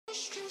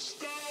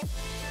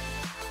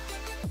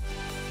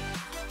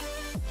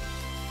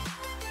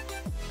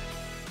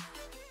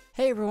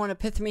Hey everyone,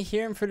 Epithemy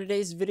here, and for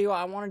today's video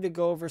I wanted to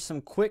go over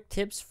some quick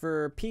tips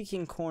for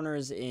peeking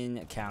corners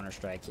in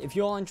Counter-Strike. If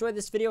you all enjoyed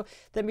this video,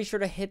 then be sure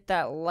to hit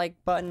that like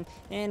button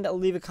and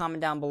leave a comment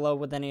down below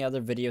with any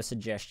other video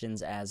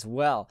suggestions as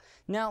well.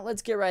 Now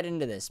let's get right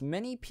into this.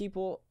 Many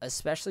people,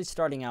 especially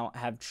starting out,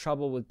 have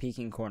trouble with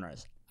peeking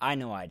corners. I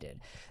know I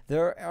did.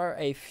 There are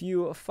a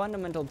few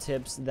fundamental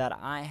tips that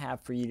I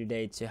have for you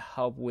today to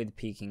help with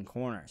peeking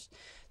corners.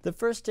 The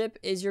first tip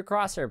is your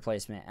crosshair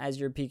placement as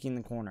you're peeking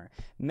the corner.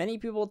 Many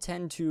people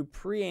tend to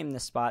pre-aim the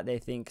spot they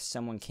think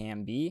someone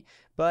can be,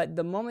 but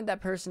the moment that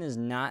person is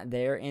not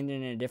there and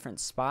in a different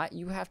spot,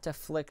 you have to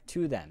flick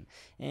to them.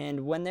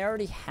 And when they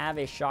already have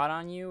a shot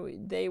on you,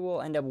 they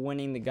will end up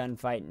winning the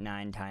gunfight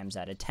 9 times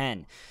out of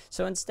 10.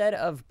 So instead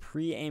of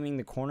pre-aiming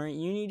the corner,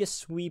 you need to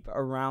sweep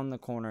around the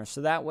corner,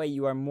 so that way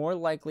you are more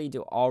likely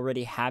to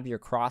already have your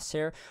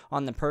crosshair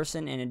on the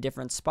person in a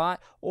different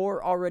spot,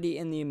 or already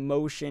in the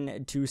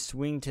motion to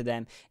swing to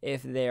them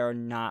if they are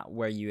not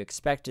where you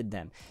expected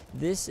them.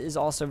 This is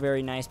also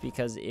very nice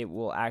because it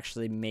will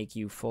actually make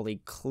you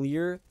fully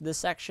clear the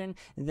section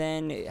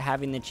than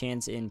having the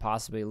chance in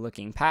possibly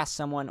looking past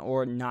someone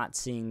or not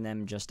seeing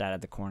them just out of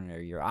the corner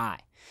of your eye.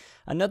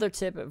 Another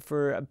tip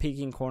for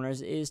peeking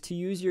corners is to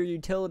use your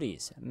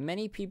utilities.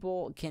 Many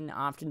people can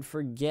often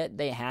forget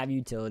they have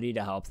utility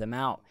to help them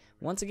out.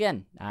 Once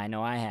again, I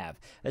know I have.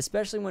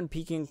 Especially when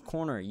peeking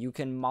corner, you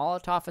can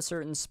Molotov a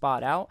certain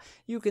spot out,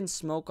 you can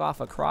smoke off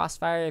a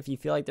crossfire if you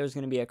feel like there's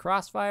going to be a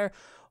crossfire,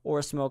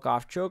 or smoke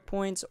off choke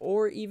points,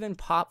 or even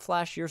pop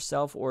flash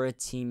yourself or a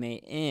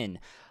teammate in.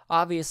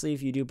 Obviously,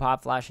 if you do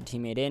pop flash a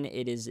teammate in,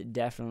 it is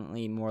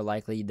definitely more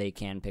likely they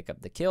can pick up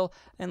the kill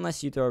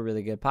unless you throw a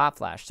really good pop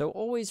flash. So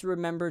always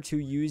remember to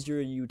use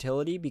your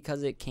utility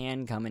because it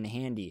can come in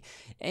handy.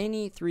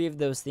 Any 3 of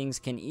those things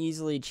can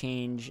easily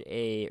change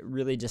a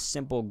really just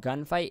simple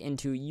gunfight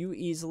into you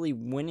easily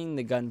winning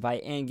the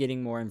gunfight and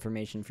getting more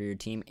information for your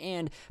team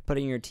and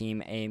putting your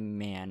team a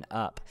man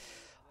up.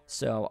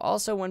 So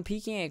also when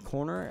peeking a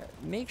corner,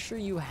 make sure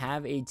you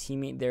have a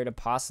teammate there to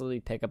possibly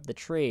pick up the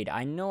trade.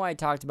 I know I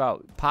talked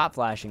about pop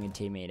flashing a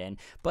teammate in,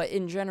 but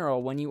in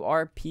general, when you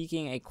are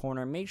peeking a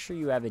corner, make sure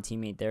you have a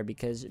teammate there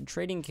because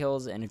trading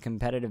kills in a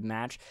competitive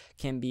match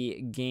can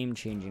be game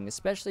changing,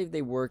 especially if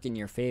they work in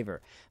your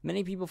favor.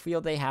 Many people feel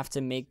they have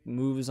to make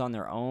moves on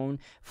their own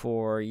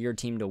for your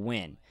team to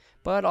win.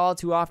 But all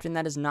too often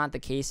that is not the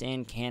case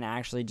and can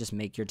actually just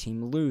make your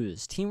team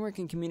lose. Teamwork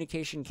and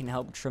communication can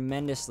help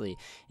tremendously,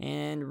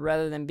 and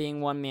rather than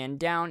being one man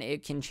down,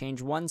 it can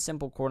change one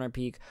simple corner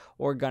peek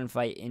or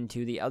gunfight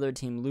into the other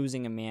team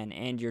losing a man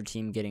and your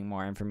team getting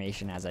more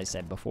information, as I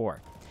said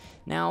before.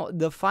 Now,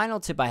 the final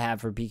tip I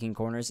have for peeking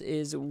corners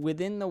is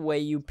within the way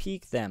you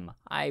peek them.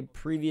 I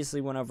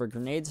previously went over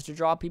grenades to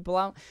draw people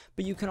out,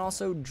 but you can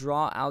also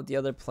draw out the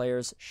other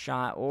player's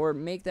shot or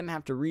make them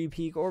have to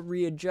re-peek or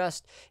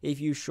readjust if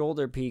you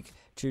shoulder peek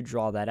to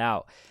draw that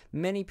out.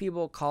 Many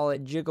people call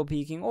it jiggle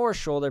peeking or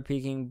shoulder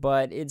peeking,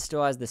 but it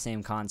still has the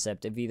same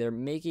concept of either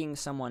making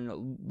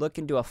someone look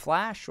into a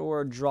flash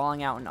or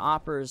drawing out an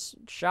opper's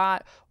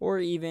shot or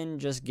even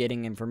just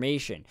getting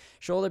information.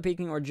 Shoulder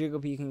peeking or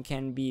jiggle peeking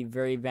can be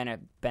very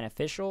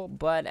beneficial,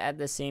 but at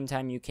the same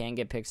time you can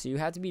get picked, so you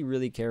have to be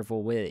really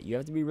careful with it. You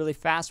have to be really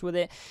fast with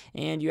it,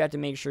 and you have to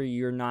make sure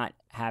you're not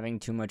having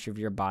too much of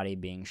your body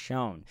being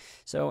shown.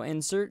 So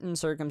in certain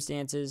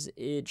circumstances,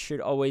 it should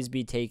always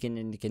be taken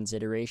into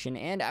consideration,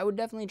 and I would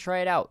definitely try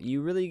it out.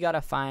 You really got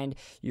to find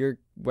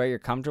where you're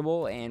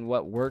comfortable and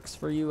what works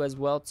for you as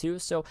well too.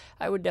 So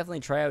I would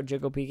definitely try out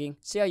jiggle peeking,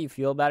 see how you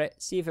feel about it,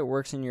 see if it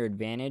works in your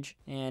advantage,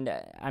 and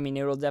I mean,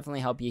 it will definitely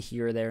help you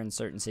here or there in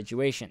certain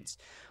situations.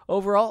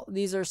 Overall,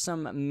 these are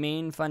some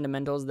main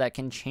fundamentals that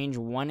can change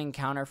one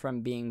encounter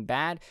from being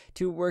bad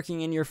to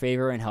working in your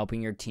favor and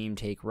helping your team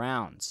take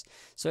rounds.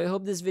 So I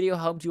hope this video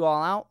helped you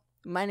all out.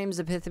 My name is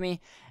Epithemy,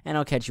 and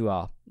I'll catch you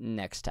all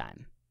next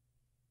time.